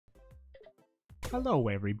Hello,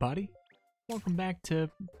 everybody. Welcome back to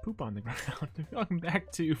Poop on the Ground. Welcome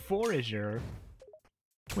back to Forager.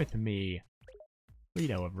 With me,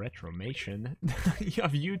 Reto of Retromation.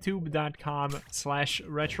 Of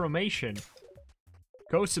youtube.com/Retromation.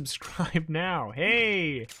 Go subscribe now.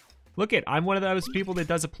 Hey! Look it, I'm one of those people that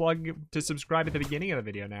does a plug to subscribe at the beginning of the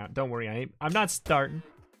video now. Don't worry, I'm not starting.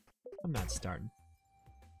 I'm not starting.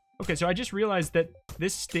 Okay, so I just realized that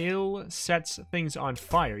this still sets things on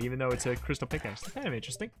fire, even though it's a crystal pickaxe. Kind of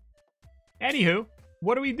interesting. Anywho,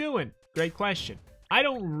 what are we doing? Great question. I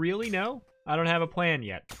don't really know. I don't have a plan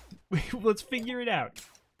yet. Let's figure it out.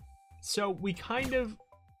 So we kind of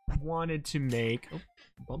wanted to make... Oh,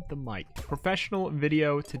 bump the mic. Professional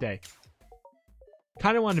video today.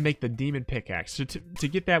 Kind of wanted to make the demon pickaxe. So to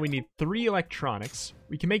get that, we need 3 electronics.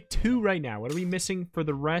 We can make 2 right now. What are we missing for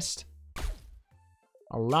the rest?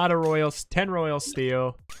 A lot of royals, 10 royal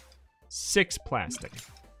steel, 6 plastic.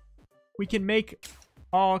 We can make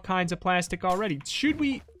all kinds of plastic already. Should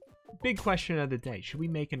we... Big question of the day. Should we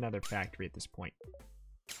make another factory at this point?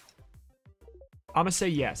 I'm gonna say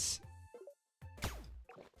yes.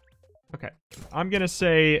 Okay. I'm gonna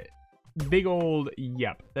say big old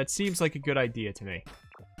yep. That seems like a good idea to me.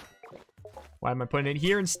 Why am I putting it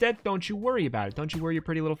here instead? Don't you worry about it. Don't you worry your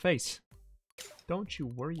pretty little face. Don't you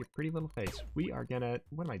worry your pretty little face. We are gonna...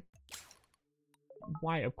 What am I...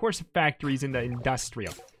 Why? Of course the factory's in the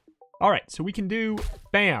industrial. Alright, so we can do...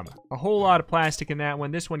 Bam! A whole lot of plastic in that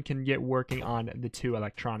one. This one can get working on the 2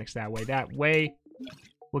 electronics that way. That way,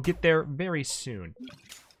 we'll get there very soon.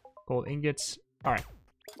 Gold ingots. Alright.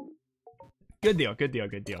 Good deal, good deal,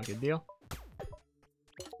 good deal, good deal.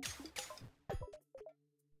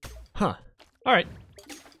 Huh. Alright.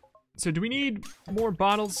 So do we need more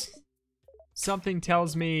bottles? Something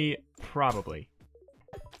tells me probably.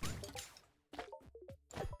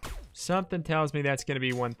 Something tells me that's going to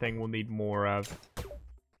be one thing we'll need more of.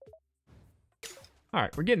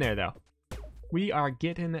 Alright, we're getting there, though. We are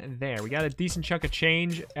getting there. We got a decent chunk of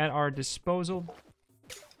change at our disposal.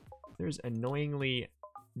 There's annoyingly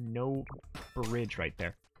no bridge right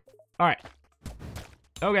there. Alright.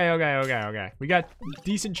 Okay. We got a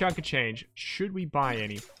decent chunk of change. Should we buy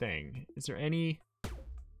anything? Is there any...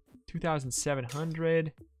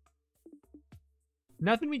 2,700.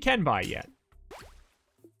 Nothing we can buy yet.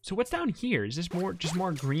 So what's down here? Is this more just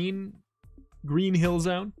more green hill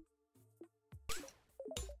zone?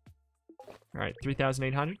 All right,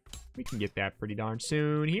 3,800. We can get that pretty darn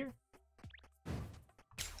soon here.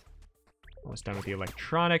 Almost done with the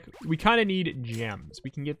electronic. We kind of need gems.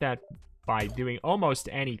 We can get that by doing almost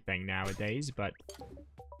anything nowadays, but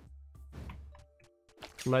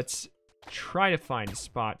let's try to find a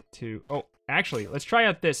spot to... Oh, actually, let's try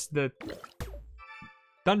out this. The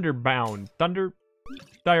Thunderbound. Thunder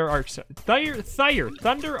Arcs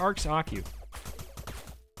Acu.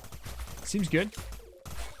 Seems good.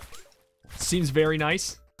 Seems very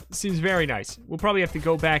nice. Seems very nice. We'll probably have to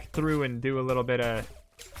go back through and do a little bit of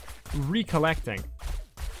recollecting.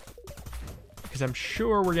 Because I'm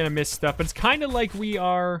sure we're going to miss stuff. But it's kind of like we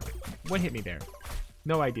are... What hit me there?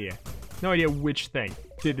 No idea. No idea which thing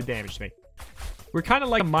did the damage to me. We're kind of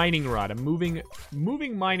like a mining rod. A moving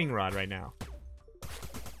mining rod right now.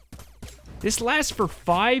 This lasts for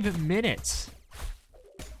 5 minutes.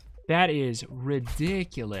 That is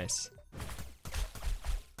ridiculous.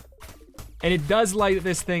 And it does light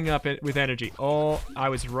this thing up with energy. Oh, I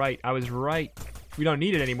was right. I was right. We don't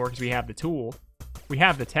need it anymore because we have the tool. We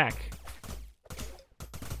have the tech.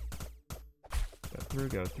 Go through,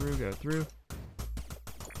 go through, go through.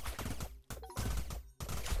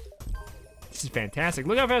 This is fantastic.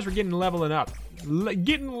 Look how fast we're getting leveling up.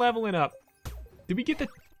 Leveling up. Did we get the...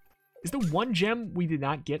 Is the one gem we did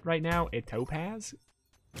not get right now a topaz?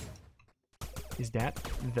 Is that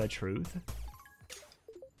the truth?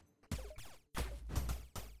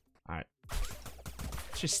 Alright.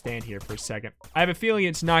 Let's just stand here for a second. I have a feeling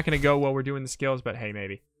it's not going to go while we're doing the skills, but hey,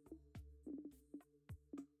 maybe.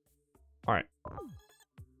 Alright.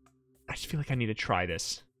 I just feel like I need to try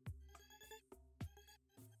this.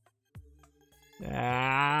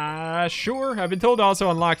 Sure. I've been told to also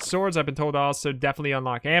unlock swords. I've been told to also definitely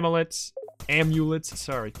unlock amulets.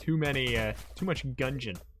 Sorry, too much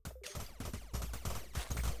gungeon.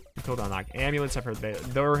 I'm told to unlock amulets. I've heard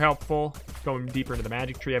they're helpful. Going deeper into the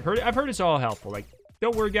magic tree. I've heard it's all helpful. Like,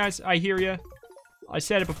 don't worry, guys. I hear you. I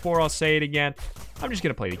said it before. I'll say it again. I'm just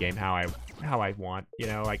gonna play the game how I want. You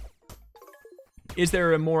know, like, is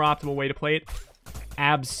there a more optimal way to play it?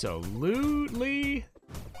 Absolutely.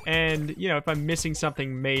 And, you know, if I'm missing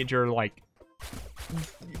something major, like,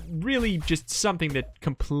 really just something that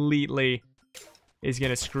completely is going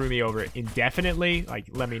to screw me over indefinitely, like,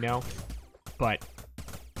 let me know. but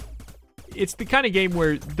it's the kind of game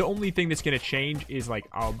where the only thing that's going to change is, like,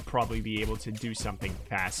 I'll probably be able to do something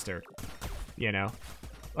faster, you know?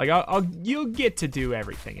 Like, you'll get to do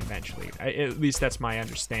everything eventually. At least that's my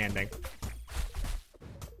understanding.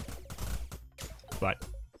 But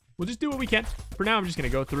we'll just do what we can. For now, I'm just going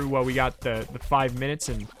to go through while we got the 5 minutes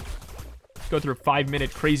and go through a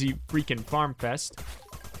 5-minute crazy freaking farm fest.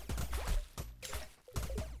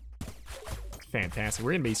 It's fantastic.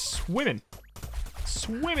 We're going to be swimming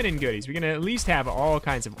in goodies. We're going to at least have all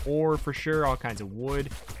kinds of ore for sure, all kinds of wood.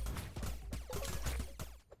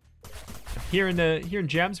 Here in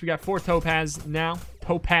gems, we got 4 topaz now.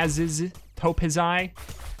 Topazi, trapezists,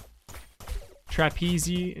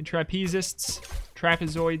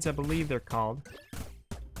 trapezoids, I believe they're called.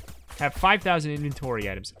 Have 5,000 inventory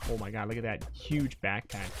items. Oh my god, look at that huge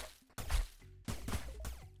backpack.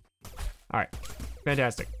 All right,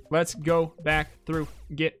 fantastic. Let's go back through,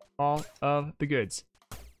 get all of the goods.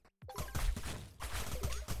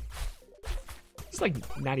 It's like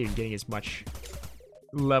not even getting as much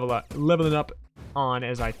leveling up on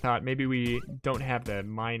as I thought. Maybe we don't have the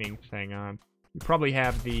mining thing on. We probably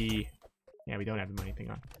have the... Yeah, we don't have the mining thing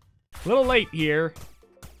on. A little late here.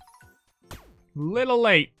 Little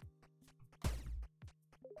late.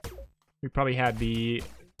 We probably had the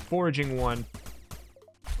foraging one.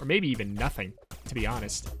 Or maybe even nothing, to be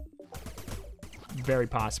honest. Very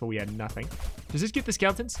possible we had nothing. Does this get the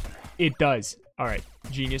skeletons? It does. Alright,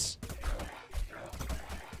 genius.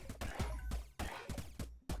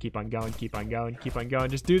 Keep on going, keep on going, keep on going.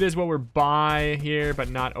 Just do this while we're by here, but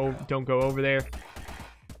not don't go over there.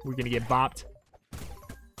 We're gonna get bopped.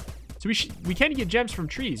 So we can get gems from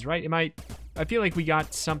trees, right? I feel like we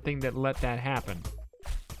got something that let that happen.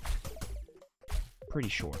 Pretty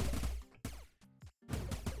sure.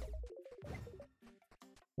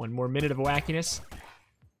 1 more minute of wackiness.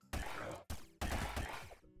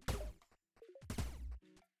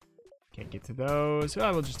 Can't get to those.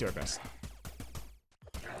 Oh, we'll just do our best.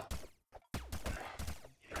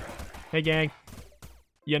 Hey, gang.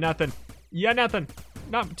 Yeah, nothing. Yeah, nothing.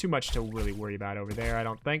 Not too much to really worry about over there, I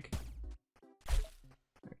don't think.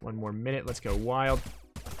 Right, 1 more minute. Let's go wild.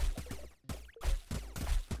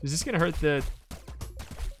 Is this going to hurt the...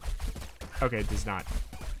 Okay, it does not.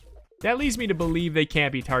 That leads me to believe they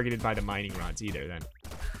can't be targeted by the mining rods either, then.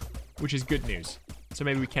 Which is good news. So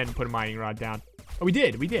maybe we can put a mining rod down. Oh, we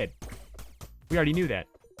did. We did. We already knew that.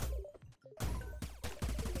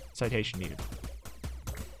 Citation needed.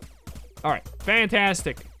 Alright,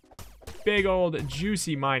 fantastic. Big old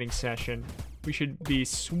juicy mining session. We should be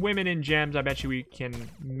swimming in gems. I bet you we can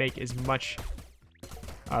make as much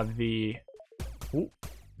of the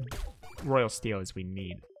royal steel as we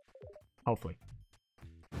need. Hopefully.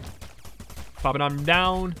 Popping them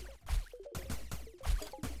down.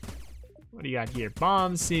 What do you got here?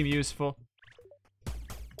 Bombs seem useful.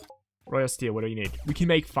 Royal steel, what do you need? We can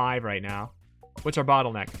make 5 right now. What's our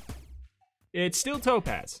bottleneck? It's still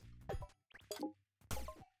topaz.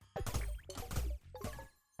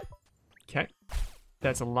 Okay.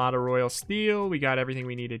 That's a lot of royal steel. We got everything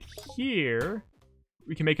we needed here.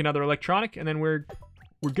 We can make another electronic, and then we're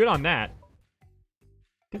good on that.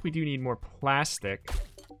 I think we do need more plastic.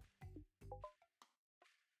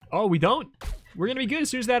 Oh, we don't? We're gonna be good as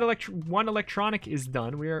soon as that one electronic is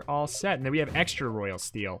done. We are all set, and then we have extra royal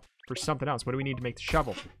steel for something else. What do we need to make the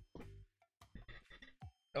shovel?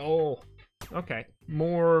 Oh, okay.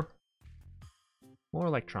 More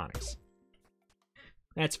electronics.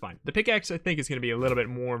 That's fine. The pickaxe, I think, is going to be a little bit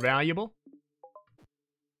more valuable.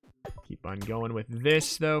 Keep on going with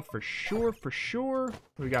this, though, for sure, for sure.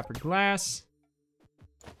 What do we got for glass?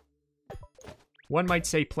 One might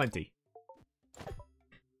say plenty.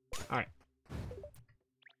 All right.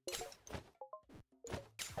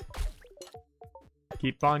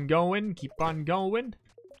 Keep on going, keep on going.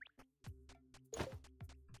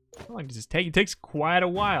 How long does this take? It takes quite a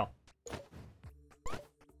while.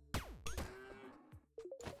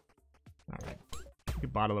 Alright. A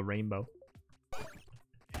bottle of rainbow.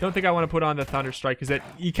 Don't think I want to put on the Thunder Strike, because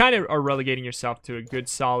you kind of are relegating yourself to a good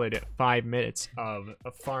solid 5 minutes of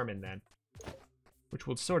farming then. Which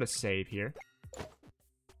we'll sort of save here.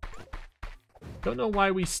 Don't know why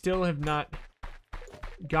we still have not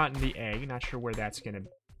gotten the egg. Not sure where that's going to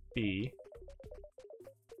be.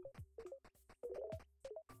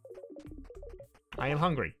 I am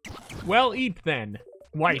hungry. Well, eat then.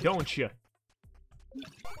 Why don't you?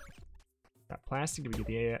 Got plastic. Did we get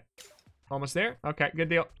the... almost there? Okay, good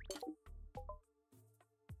deal.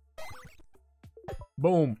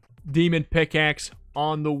 Boom. Demon pickaxe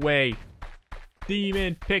on the way.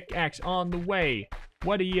 Demon pickaxe on the way.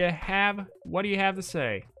 What do you have? What do you have to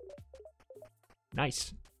say?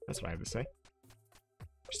 Nice. That's what I have to say.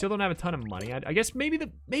 Still don't have a ton of money. I guess maybe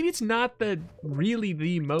it's not really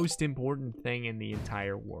the most important thing in the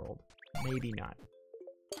entire world. Maybe not.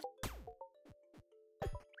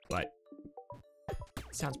 But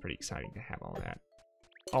it sounds pretty exciting to have all that.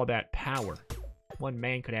 All that power. One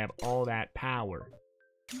man could have all that power.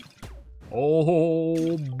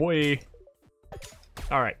 Oh boy.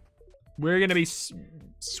 All right. We're going to be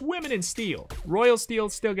swimming in steel. Royal steel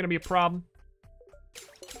is still going to be a problem.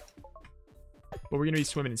 But we're going to be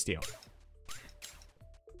swimming in steel.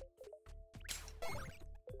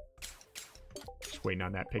 Just waiting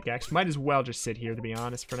on that pickaxe. Might as well just sit here, to be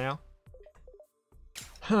honest, for now.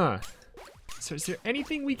 Huh. So is there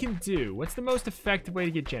anything we can do? What's the most effective way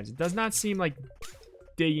to get gems? It does not seem like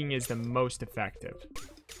digging is the most effective.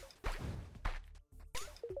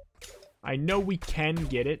 I know we can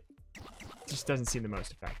get it. It just doesn't seem the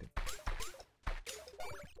most effective.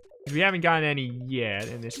 We haven't gotten any yet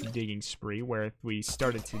in this digging spree, where if we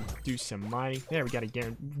started to do some mining... There, we got a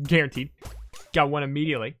guaranteed. Got one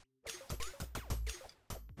immediately.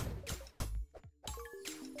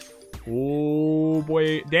 Oh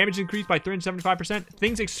boy. Damage increased by 375%.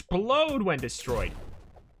 Things explode when destroyed.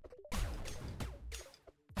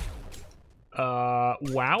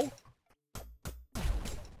 Wow.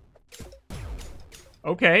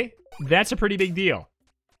 Okay. That's a pretty big deal.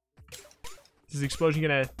 Is this explosion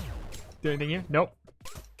gonna do anything here? Nope.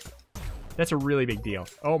 That's a really big deal.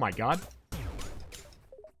 Oh my god.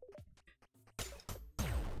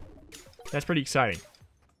 That's pretty exciting.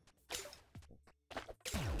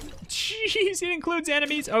 Jeez, it includes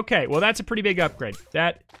enemies. Okay, well that's a pretty big upgrade.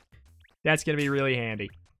 That's gonna be really handy.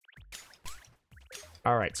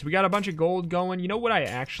 Alright, so we got a bunch of gold going. You know what I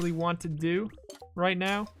actually want to do right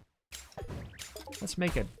now? Let's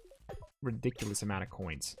make a ridiculous amount of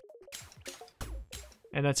coins.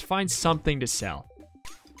 And let's find something to sell.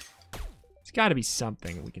 There's got to be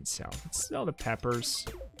something we can sell. Let's sell the peppers.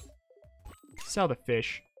 Sell the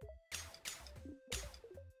fish.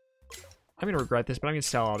 I'm going to regret this, but I'm going to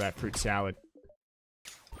sell all that fruit salad.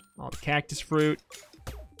 All the cactus fruit.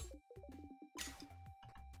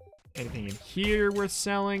 Anything in here worth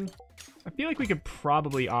selling? I feel like we could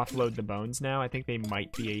probably offload the bones now. I think they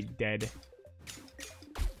might be a dead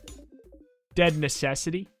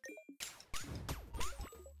necessity.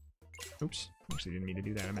 Oops. Actually didn't mean to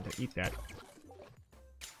do that. I meant to eat that.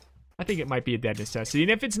 I think it might be a dead necessity.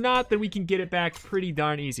 And if it's not, then we can get it back pretty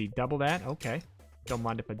darn easy. Double that? Okay. Don't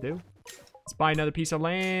mind if I do. Let's buy another piece of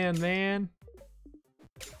land, man.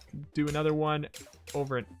 Do another one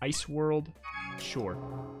over in Ice World. Sure.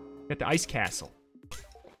 Got the Ice Castle.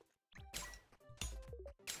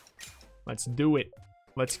 Let's do it.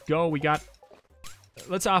 Let's go. We got...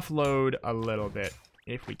 Let's offload a little bit,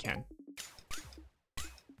 if we can.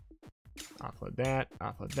 Offload that.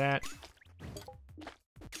 Offload that.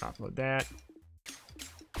 Offload that.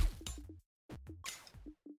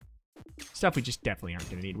 Stuff we just definitely aren't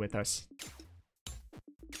going to need with us.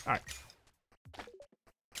 Alright.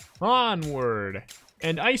 Onward.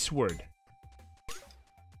 And iceward.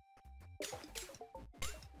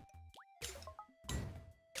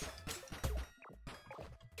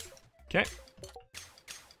 Okay.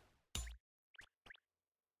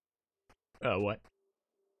 Oh, what?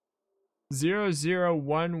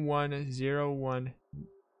 001101.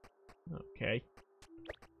 Okay.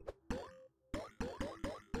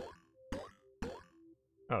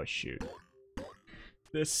 Oh, shoot.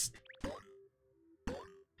 This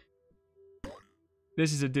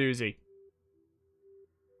is a doozy.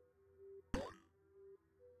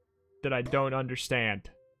 That I don't understand.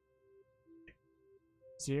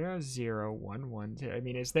 0011. I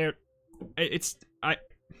mean, is there...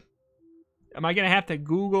 Am I gonna have to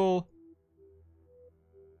Google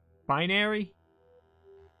binary?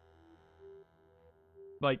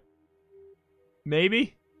 Like,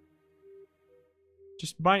 maybe?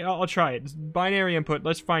 Just I'll try it. Just binary input.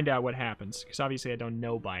 Let's find out what happens. Because obviously I don't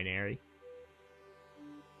know binary.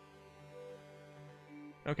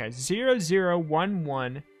 Okay,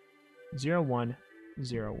 00110101.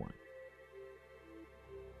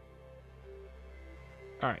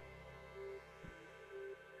 Alright.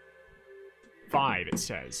 5, it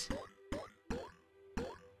says.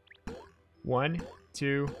 1,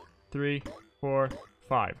 2, 3, 4,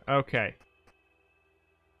 5. Okay.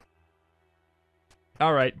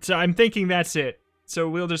 Alright, so I'm thinking that's it. So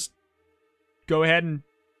we'll just go ahead and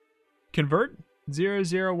convert.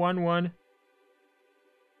 0011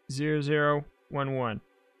 0011.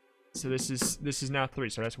 So this is now 3.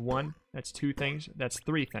 So that's 1, that's 2 things, that's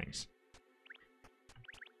 3 things.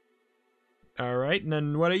 Alright, and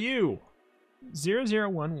then what are you?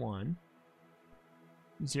 0011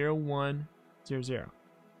 0, 1, 0, 0.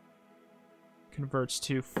 Converts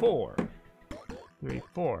to 4, 3,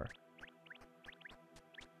 4.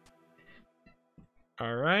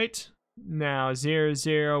 All right. Now 0,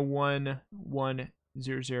 0, 1, 1,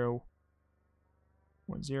 0, 0,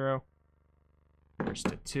 1, 0. Converts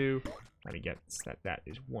to 2. Let me get that. That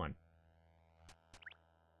is 1.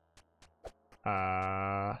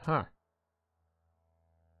 Huh.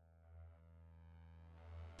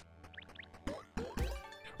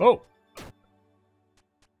 Oh.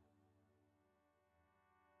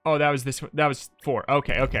 Oh, that was this one. That was 4.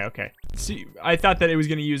 Okay, okay, okay. See, I thought that it was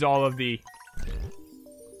going to use all of the...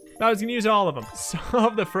 I was going to use all of them.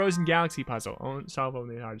 Solve the Frozen Galaxy puzzle. Oh, solve all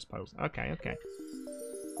the hardest puzzles. Okay, okay.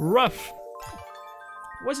 Rough.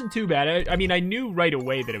 Wasn't too bad. I mean, I knew right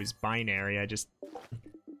away that it was binary. I just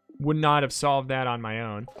would not have solved that on my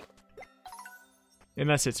own.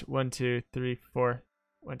 Unless it's 1, 2, 3, 4.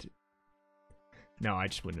 1, 2. No, I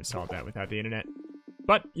just wouldn't have solved that without the internet.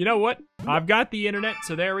 But, you know what? I've got the internet,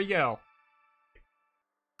 so there we go.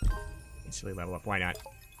 Instantly level up. Why not?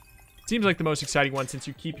 Seems like the most exciting one since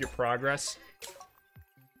you keep your progress.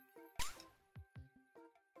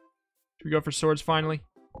 Should we go for swords finally?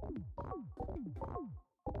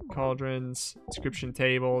 Cauldrons, inscription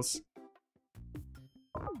tables.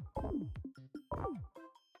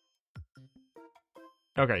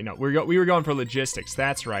 Okay, no, we were going for logistics.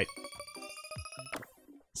 That's right.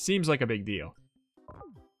 Seems like a big deal.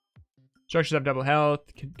 Structures have double health,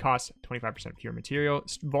 can cost 25% fewer material.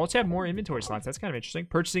 Vaults have more inventory slots. That's kind of interesting.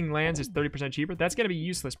 Purchasing lands is 30% cheaper. That's going to be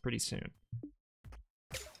useless pretty soon.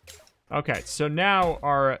 Okay, so now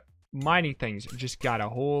our mining things just got a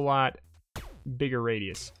whole lot bigger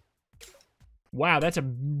radius. Wow, that's a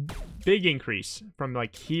big increase from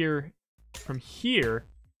like here, from here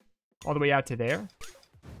all the way out to there.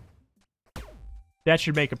 That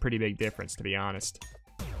should make a pretty big difference, to be honest.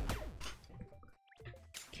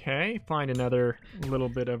 Okay, find another little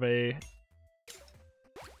bit of a...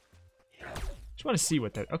 Just want to see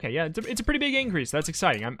what that... Okay, yeah, it's a pretty big increase. That's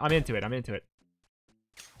exciting. I'm into it. I'm into it.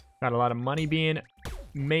 Got a lot of money being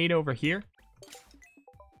made over here.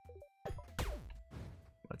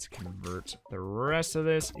 Let's convert the rest of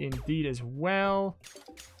this indeed as well.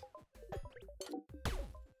 Can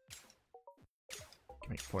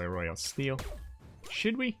make foil royal steel.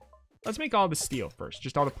 Should we? Let's make all the steel first.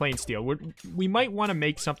 Just all the plain steel. We might want to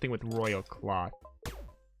make something with royal cloth.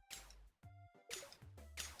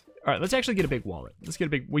 Alright, let's actually get a big wallet. Let's get a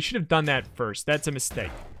big... We should have done that first. That's a mistake.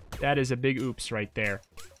 That is a big oops right there.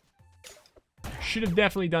 Should have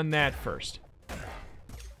definitely done that first.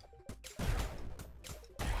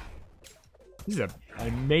 This is an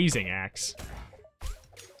amazing axe.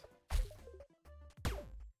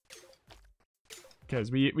 Because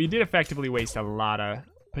we did effectively waste a lot of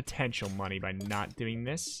potential money by not doing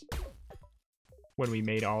this when we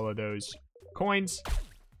made all of those coins.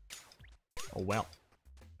 Oh well.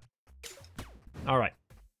 All right.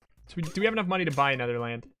 So do we have enough money to buy another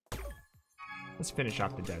land? Let's finish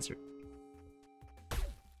off the desert.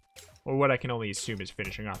 Or what I can only assume is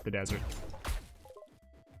finishing off the desert.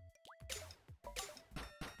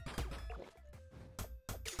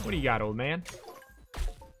 What do you got, old man?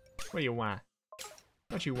 What do you want?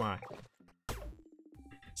 What you want?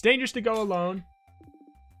 It's dangerous to go alone.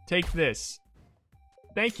 Take this.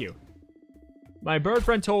 Thank you. My bird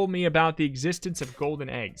friend told me about the existence of golden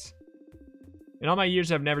eggs. In all my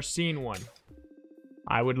years, I've never seen one.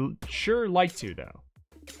 I would sure like to, though.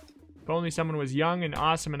 If only someone was young and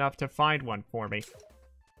awesome enough to find one for me.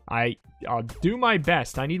 I'll do my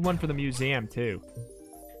best. I need one for the museum, too.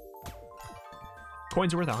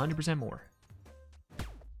 Coins are worth 100% more.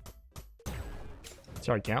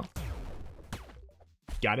 Sorry, cow.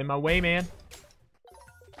 Got in my way, man.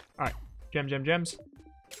 Alright. Gems.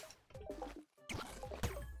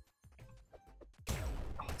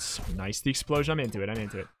 Oh, it's so nice. The explosion. I'm into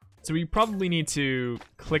it. So we probably need to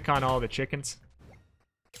click on all the chickens.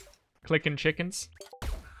 Clicking chickens.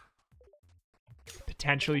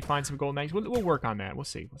 Potentially find some golden eggs. We'll work on that. We'll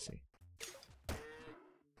see.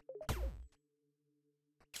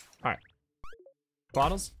 Alright.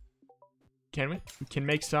 Bottles? Can we? We can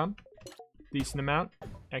make some. Decent amount.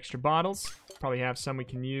 Extra bottles. Probably have some we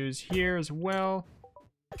can use here as well.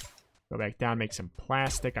 Go back down, make some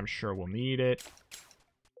plastic. I'm sure we'll need it.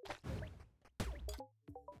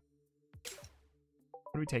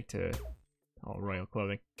 What do we take to... Oh, royal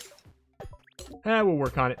clothing. We'll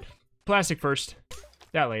work on it. Plastic first.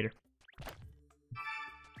 That later.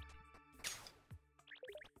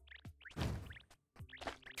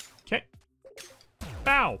 Okay.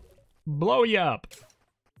 Bow! Blow you up.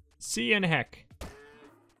 See you in heck.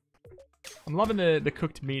 I'm loving the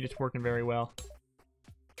cooked meat. It's working very well.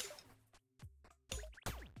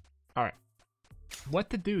 Alright. What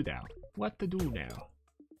to do now? What to do now?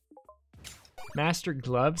 Master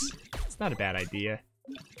gloves? It's not a bad idea.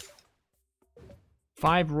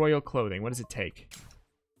 5 royal clothing. What does it take?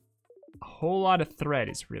 A whole lot of thread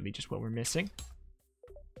is really just what we're missing.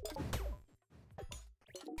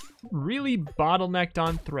 Really bottlenecked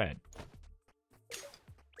on thread.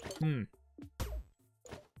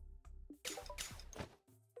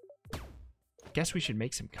 Guess we should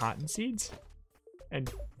make some cotton seeds and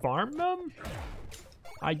farm them,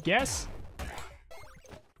 I guess.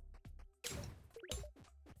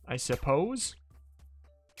 I suppose.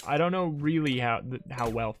 I don't know really how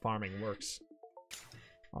well farming works.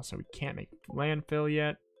 Also, we can't make landfill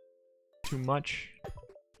yet. Too much.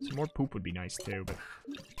 Some more poop would be nice too,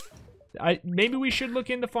 but maybe we should look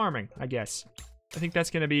into farming, I guess. I think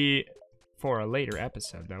that's gonna be for a later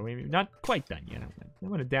episode, though. Maybe not quite done yet. I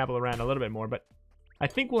want to dabble around a little bit more, but I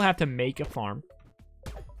think we'll have to make a farm.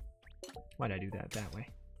 Why'd I do that way?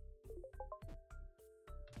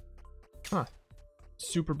 Huh.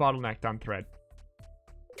 Super bottlenecked on thread.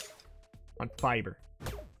 On fiber.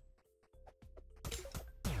 Okay,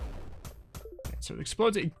 so it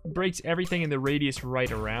explodes. It breaks everything in the radius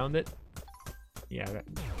right around it. Yeah,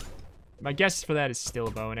 my guess for that is still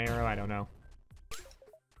a bow and arrow. I don't know.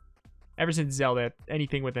 Ever since Zelda,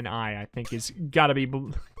 anything with an eye, I think, is gotta be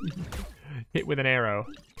hit with an arrow.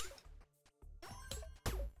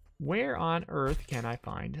 Where on earth can I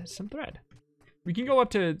find some thread? We can go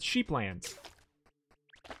up to sheeplands.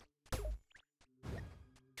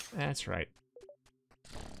 That's right.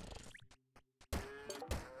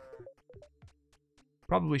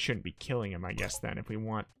 Probably shouldn't be killing him, I guess, then, if we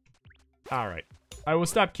want. Alright. I will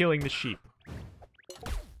stop killing the sheep.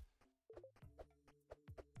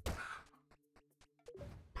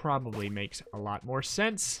 Probably makes a lot more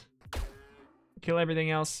sense. Kill everything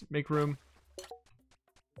else. Make room.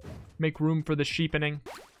 Make room for the sheepening.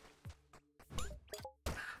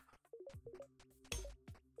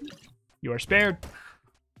 You are spared.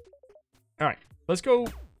 Alright, let's go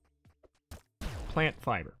plant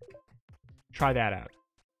fiber. Try that out.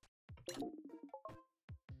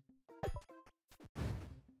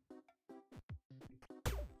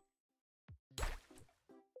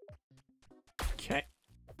 Okay.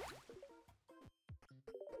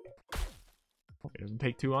 Hope it doesn't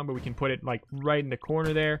take too long, but we can put it like right in the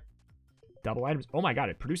corner there. Double items. Oh my god,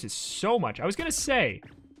 it produces so much. I was gonna say,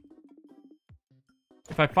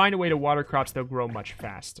 if I find a way to water crops, they'll grow much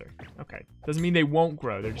faster. Okay. Doesn't mean they won't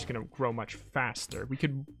grow. They're just going to grow much faster. We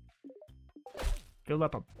could fill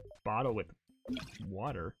up a bottle with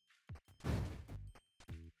water.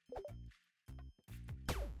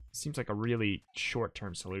 Seems like a really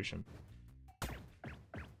short-term solution.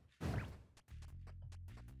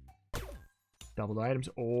 Doubled items.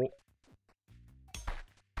 Oh.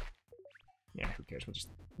 Yeah, who cares? We'll just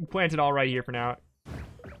plant it all right here for now.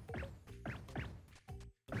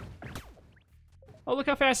 Oh, look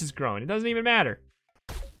how fast it's growing. It doesn't even matter.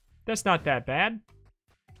 That's not that bad.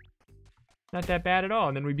 Not that bad at all.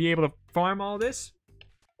 And then we'd be able to farm all this.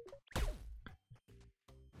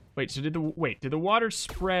 Wait, so did the water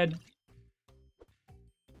spread?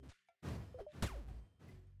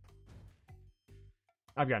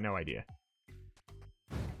 I've got no idea.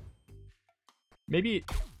 Maybe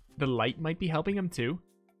the light might be helping him too.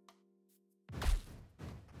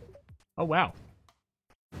 Oh, wow.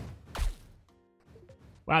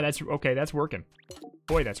 Wow, that's okay. That's working.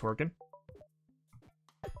 Boy, that's working.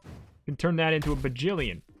 Can turn that into a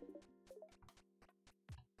bajillion.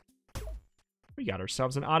 We got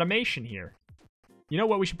ourselves an automation here. You know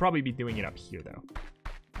what? We should probably be doing it up here, though.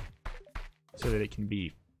 So that it can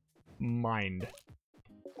be mined.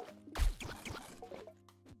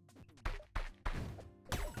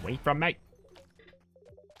 Away from me.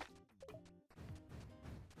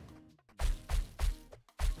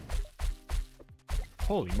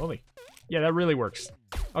 Holy moly. Yeah, that really works.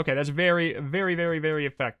 Okay, that's very, very, very, very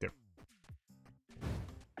effective.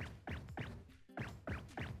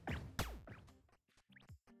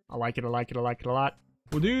 I like it, I like it, I like it a lot.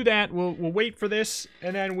 We'll do that. We'll wait for this,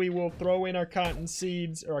 and then we will throw in our cotton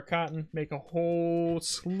seeds, or our cotton, make a whole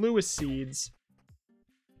slew of seeds.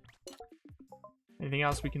 Anything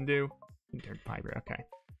else we can do? Intern fiber, okay.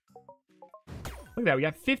 Look at that, we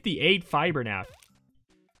got 58 fiber now.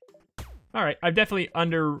 Alright, I've definitely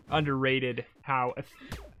underrated how...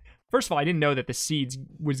 First of all, I didn't know that the seeds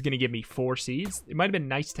was going to give me 4 seeds. It might have been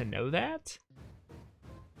nice to know that.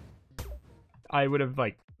 I would have,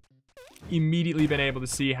 like, immediately been able to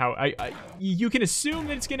see how you can assume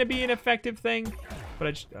that it's going to be an effective thing, but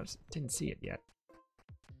I just didn't see it yet.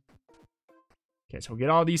 Okay, so we'll get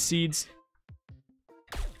all these seeds.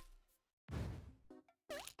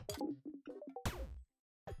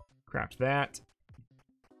 Craft that.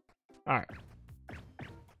 All right.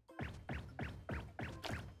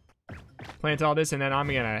 Plant all this, and then I'm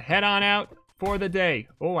gonna head on out for the day.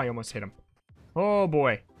 Oh, I almost hit him. Oh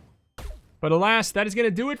boy. But alas, that is gonna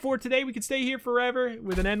do it for today. We could stay here forever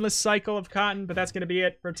with an endless cycle of cotton, but that's gonna be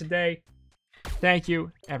it for today. Thank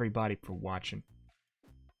you, everybody, for watching.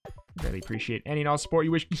 Really appreciate any and all support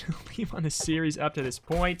you wish me to leave on this series up to this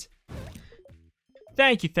point.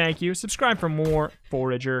 Thank you, thank you. Subscribe for more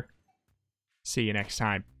Forager. See you next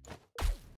time.